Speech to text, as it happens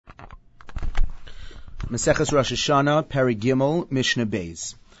Maseches Rosh Hashana, Peri Gimel, Mishnah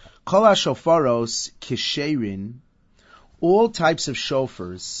Beis. Kol ha-shofaros kisherin. All types of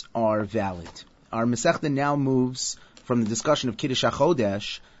shofars are valid. Our Masechta now moves from the discussion of Kiddush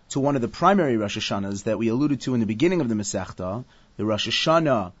HaChodesh to one of the primary Rosh Hashanas that we alluded to in the beginning of the Masechta, the Rosh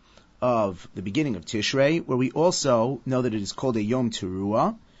Hashana of the beginning of Tishrei, where we also know that it is called a Yom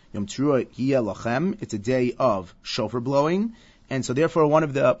Teruah. Yom Teruah Yeh Lachem. It's a day of shofar blowing. And so therefore one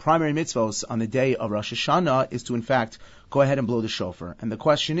of the primary mitzvos on the day of Rosh Hashanah is to in fact go ahead and blow the shofar. And the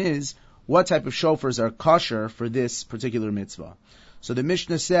question is, what type of shofars are kosher for this particular mitzvah? So the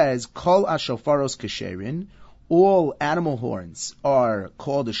Mishnah says, Kol ha-shofaros kasherin. All animal horns are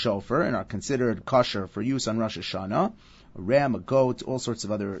called a shofar and are considered kosher for use on Rosh Hashanah. A ram, a goat, all sorts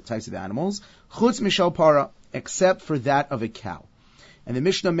of other types of animals. Chutz mishal para, except for that of a cow. And the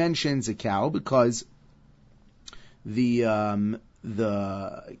Mishnah mentions a cow because the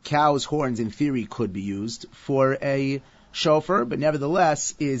cow's horns, in theory, could be used for a shofar, but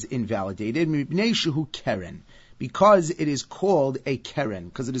nevertheless is invalidated. Mipnei shehu keren, because it is called a keren,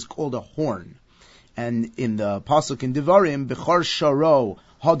 because it is called a horn. And in the pasuk in Devarim, bechar sharo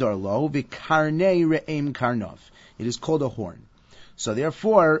hadar lo v'karnei re'em karnov, it is called a horn. So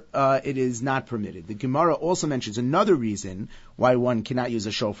therefore, it is not permitted. The Gemara also mentions another reason why one cannot use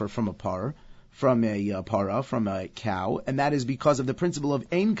a shofar from a par. From a cow, and that is because of the principle of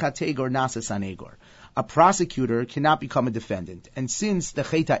ein kategor nasa sanegor. A prosecutor cannot become a defendant. And since the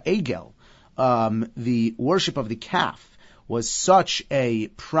cheta egel, the worship of the calf, was such a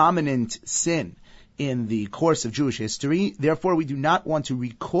prominent sin in the course of Jewish history, therefore we do not want to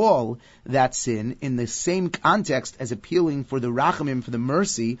recall that sin in the same context as appealing for the rachamim, for the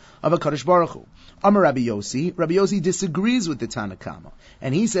mercy of a Kadosh Baruch Hu. Amar Rabbi Yossi disagrees with the Tana Kama,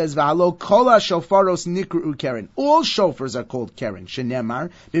 and he says, "V'alo kol ha-shofaros nikru keren." All shofars are called keren. Shenemar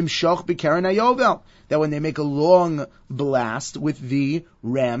b'mshoch b'keren hayovel. That when they make a long blast with the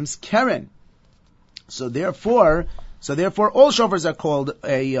ram's keren. So therefore, all shofars are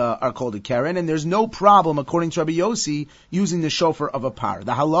called a keren, and there's no problem, according to Rabbi Yossi, using the shofar of a par.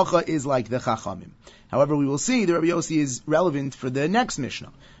 The halacha is like the chachamim. However, we will see that Rabbi Yossi is relevant for the next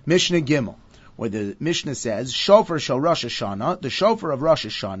Mishnah, Mishnah Gimel, where the Mishnah says, Shofar shel Rosh Hashana, the shofar of Rosh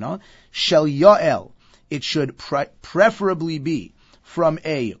Hashana, shel Yael, it should preferably be from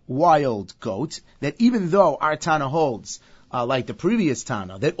a wild goat, that even though our Tana holds, like the previous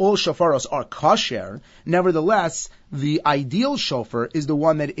Tana, that all shofaros are kosher, nevertheless, the ideal shofar is the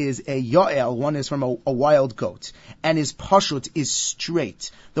one that is a Yael, one is from a wild goat, and his pashut is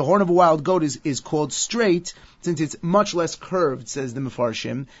straight. The horn of a wild goat is called straight, since it's much less curved, says the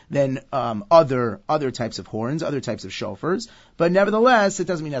Mefarshim, than other types of horns, other types of shofars. But nevertheless, it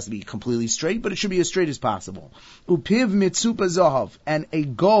doesn't mean it has to be completely straight, but it should be as straight as possible. Upiv mitzupa zahav, and a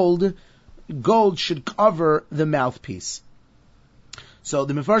gold should cover the mouthpiece. So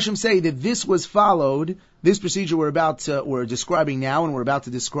the Mefarshim say that this was followed, this procedure we're describing now, and we're about to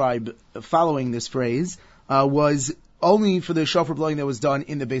describe following this phrase, was only for the shofar blowing that was done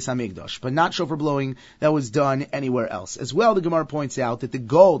in the Beis HaMikdash, but not shofar blowing that was done anywhere else. As well, the Gemara points out that the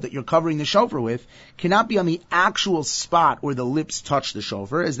gold that you're covering the shofar with cannot be on the actual spot where the lips touch the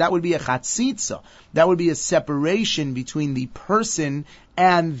shofar, as that would be a chatzitza. That would be a separation between the person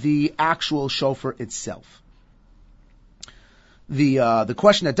and the actual shofar itself. The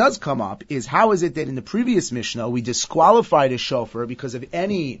question that does come up is, how is it that in the previous Mishnah we disqualified a shofar because of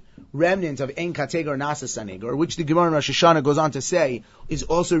any remnant of ein kategor nasa sanegor, which the Gemara in Rosh Hashana goes on to say is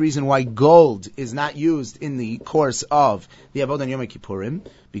also a reason why gold is not used in the course of the Avodah Yom Kippurim,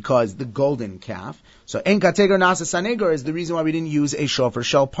 because the golden calf. So ein kategor nasa sanegor is the reason why we didn't use a shofar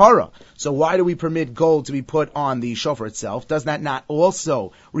shel para. So why do we permit gold to be put on the shofar itself? Does that not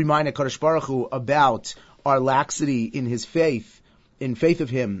also remind HaKadosh Baruch Hu about our laxity in his faith, in faith of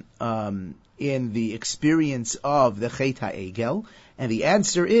him, in the experience of the Chet HaEgel? And the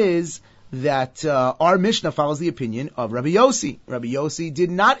answer is that our Mishnah follows the opinion of Rabbi Yossi. Rabbi Yossi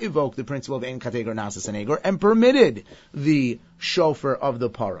did not evoke the principle of Ein Kategor Nasa Sanegor and permitted the shofar of the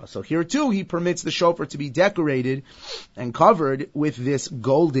para. So here too, he permits the shofar to be decorated and covered with this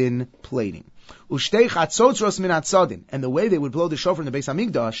golden plating. Ushtei chatzotzros min hatzadin, and the way they would blow the shofar in the Beis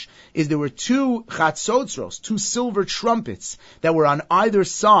Hamikdash is there were two chatzotzros, two silver trumpets that were on either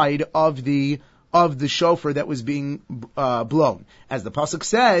side of the of the shofar that was being blown. As the pasuk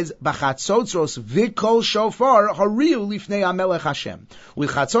says, "B'chatzotzros v'kol shofar hariu lifnei HaMelech Hashem."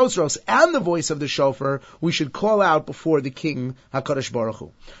 With chatzotzros and the voice of the shofar, we should call out before the King HaKadosh Baruch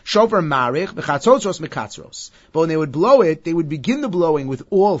Hu. Shofar marich, b'chatzotzros mekatzros. But when they would blow it, they would begin the blowing with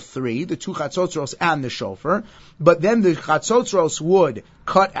all three, the two chatzotzros and the shofar. But then the chatzotzros would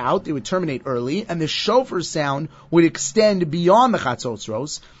cut out; they would terminate early, and the shofar sound would extend beyond the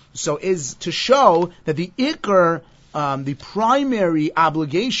chatzotzros. So is to show that the ikar, the primary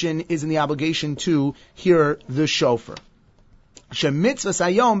obligation, is in the obligation to hear the shofar. Shemitzvah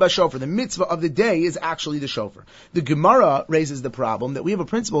sayom b'shofar. The mitzvah of the day is actually the shofar. The Gemara raises the problem that we have a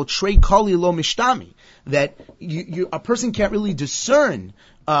principle, trei kali lo mishtami, that a person can't really discern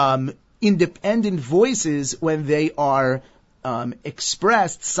independent voices when they are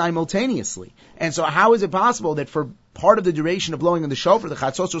expressed simultaneously. And so how is it possible that for part of the duration of blowing of the shofar, the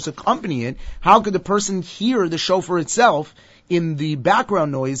chatzotzros accompany it, how could the person hear the shofar itself in the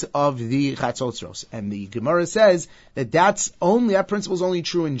background noise of the chatzotzros? And the Gemara says that that principle is only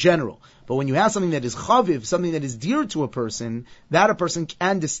true in general. But when you have something that is chaviv, something that is dear to a person, that a person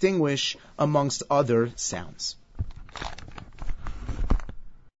can distinguish amongst other sounds.